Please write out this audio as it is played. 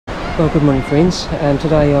Well, good morning friends.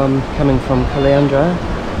 Today I'm coming from Caloundra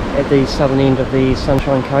at the southern end of the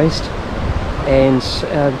Sunshine Coast, and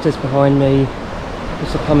just behind me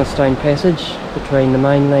is the Plymouth Stone Passage between the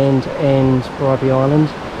mainland and Bribey Island.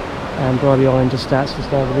 Bribey Island just starts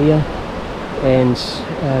just over there, and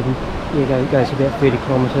goes about 30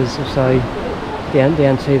 kilometres or so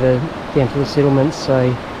down to the settlements. So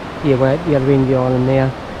yeah, we're at the other end of the island now,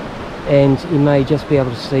 and you may just be able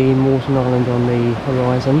to see Moreton Island on the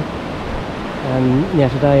horizon. Now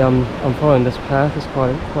today I'm following this path. It's quite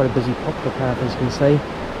a busy, popular path, as you can see.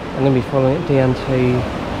 I'm going to be following it down to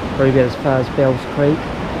probably about as far as Bells Creek,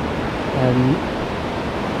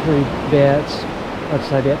 probably about, I'd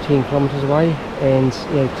say about 10 kilometres away, and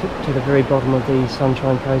to the very bottom of the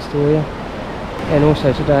Sunshine Coast area. And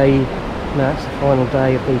also today marks the final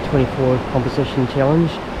day of the 24 composition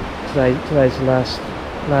challenge. Today's the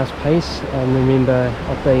last piece, and remember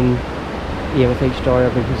I've been with each diary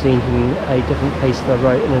I've been presenting a different piece that I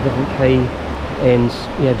wrote in a different key, and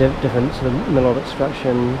different sort of melodic structure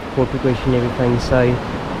and chord progression and everything. So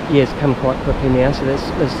yeah, it's come quite quickly now. So this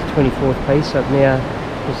is the 24th piece. I've now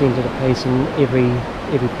presented a piece in every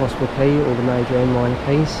possible key, all the major and minor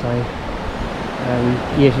keys. So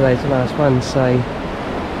yeah, today's the last one. So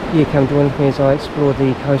yeah, come join with me as I explore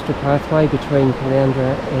the coastal pathway between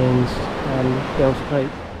Caloundra and Bells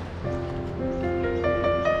Creek.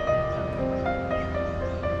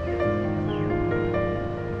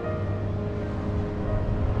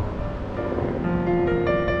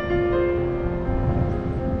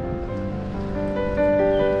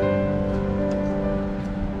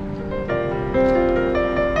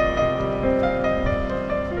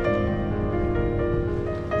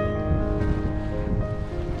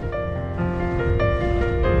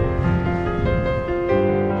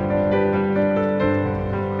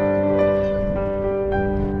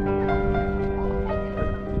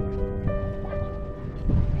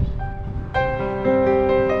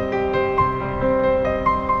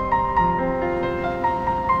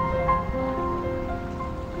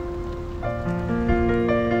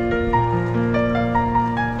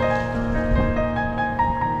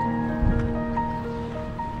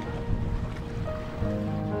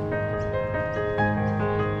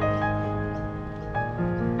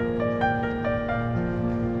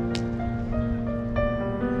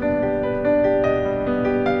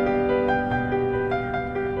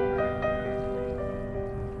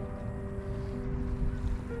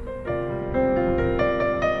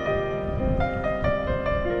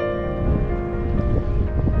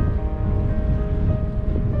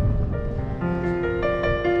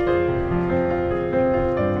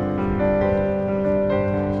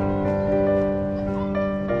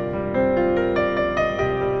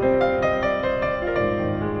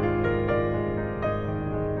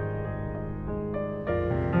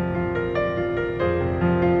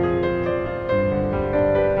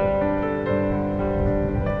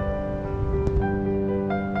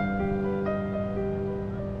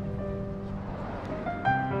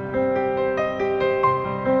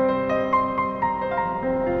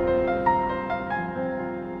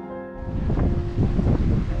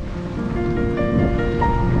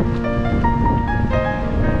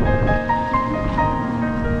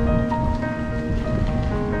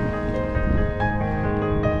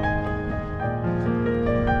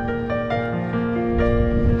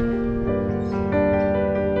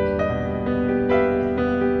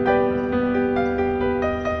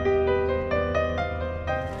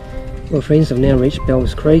 Well friends, I've now reached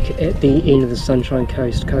Bells Creek at the end of the Sunshine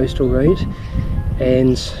Coast coastal route,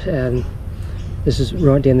 and this is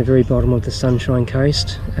right down the very bottom of the Sunshine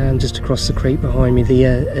Coast. Just across the creek behind me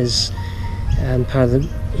there is part of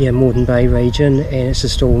the Moreton Bay region, and it's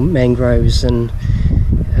just all mangroves and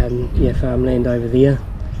farmland over there.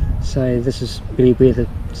 So this is really where the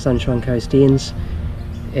Sunshine Coast ends,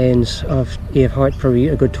 and I've hiked probably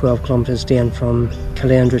a good 12 kilometres down from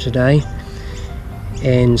Caloundra today,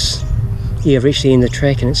 and I've reached the end of the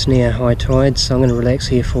track and it's now high tide, so I'm going to relax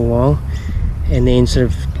here for a while and then sort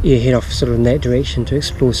of head off sort of in that direction to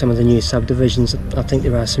explore some of the new subdivisions. I think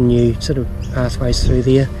there are some new sort of pathways through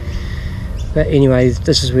there. But anyway,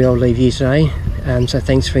 this is where I'll leave you today. So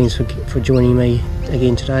thanks friends for joining me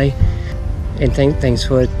again today, and thanks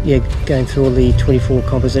for going through all the 24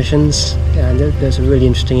 compositions. That's a really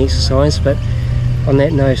interesting exercise. But on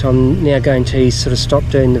that note, I'm now going to sort of stop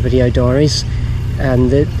doing the video diaries.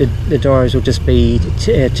 The diaries will just be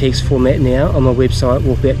text format now on my website,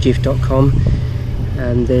 walkaboutjeff.com.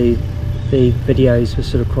 The videos were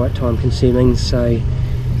sort of quite time consuming, so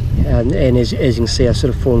and as you can see, I've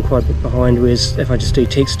sort of fallen quite a bit behind, whereas if I just do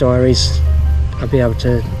text diaries I'll be able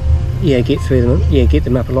to get through them, get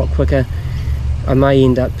them up a lot quicker. I may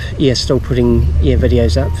end up still putting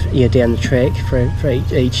videos up down the track for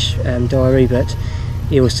each diary, but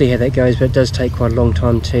we'll see how that goes. But it does take quite a long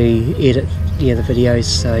time to edit the videos,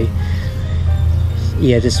 so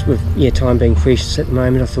just with time being precious at the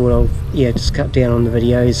moment, I thought I'll just cut down on the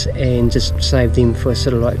videos and just save them for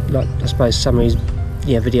sort of like I suppose summaries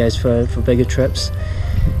videos for bigger trips.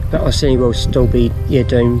 But I certainly will still be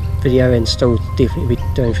doing video and still definitely be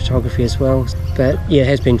doing photography as well. But it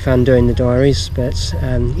has been fun doing the diaries, but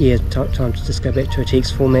time to just go back to a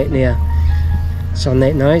text format now. So on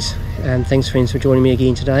that note, thanks friends for joining me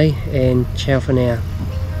again today, and ciao for now.